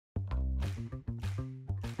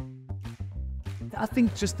I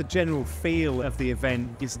think just the general feel of the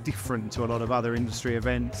event is different to a lot of other industry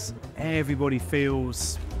events. Everybody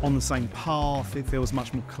feels on the same path, it feels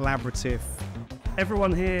much more collaborative.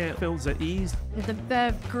 Everyone here feels at ease. The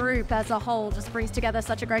Verve group as a whole just brings together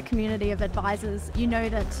such a great community of advisors. You know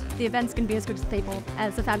that the event's going to be as good as people, and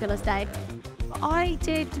it's a fabulous day. I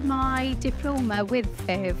did my diploma with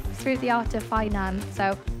Verve through the Art of Finance,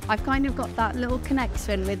 so I've kind of got that little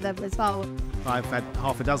connection with them as well. I've had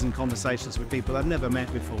half a dozen conversations with people I've never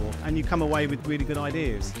met before, and you come away with really good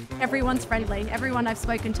ideas. Everyone's friendly. Everyone I've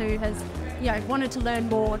spoken to has, wanted to learn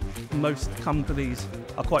more. Most companies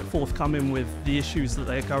are quite forthcoming with the issues that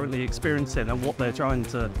they're currently experiencing and what they're trying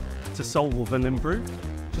to solve and improve.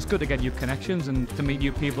 Just good to get new connections and to meet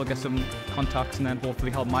new people, get some contacts, and then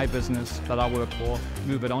hopefully help my business that I work for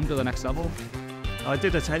move it on to the next level. I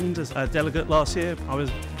did attend as a delegate last year. I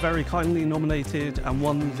was very kindly nominated and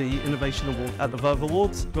won the Innovation Award at the Verve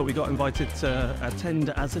Awards, but we got invited to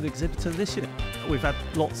attend as an exhibitor this year. We've had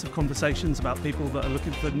lots of conversations about people that are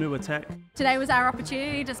looking for newer tech. Today was our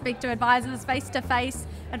opportunity to speak to advisors face to face,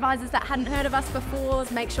 advisors that hadn't heard of us before,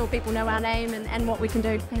 make sure people know our name and what we can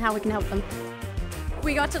do and how we can help them.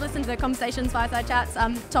 We got to listen to the conversations, fireside chats,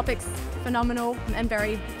 topics phenomenal and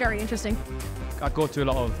very, very interesting. I go to a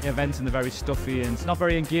lot of events and they're very stuffy and it's not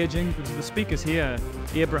very engaging. Because the speakers here,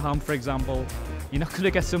 Abraham for example, you're not going to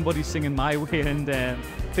get somebody singing My Way and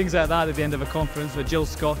things like that at the end of a conference with Jill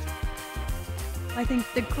Scott. I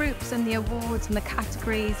think the groups and the awards and the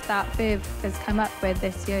categories that Verve has come up with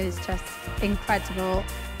this year is just incredible.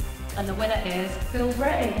 And the winner is Phil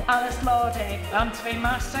Ray, Alice Lordy, Anthony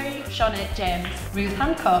Massey, Shonette James, Ruth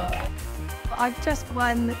Hancock. I've just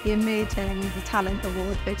won the Emerging Talent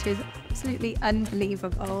Award, which is absolutely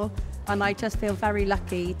unbelievable. And I just feel very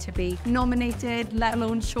lucky to be nominated, let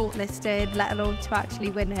alone shortlisted, let alone to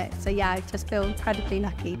actually win it. So yeah, I just feel incredibly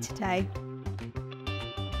lucky today.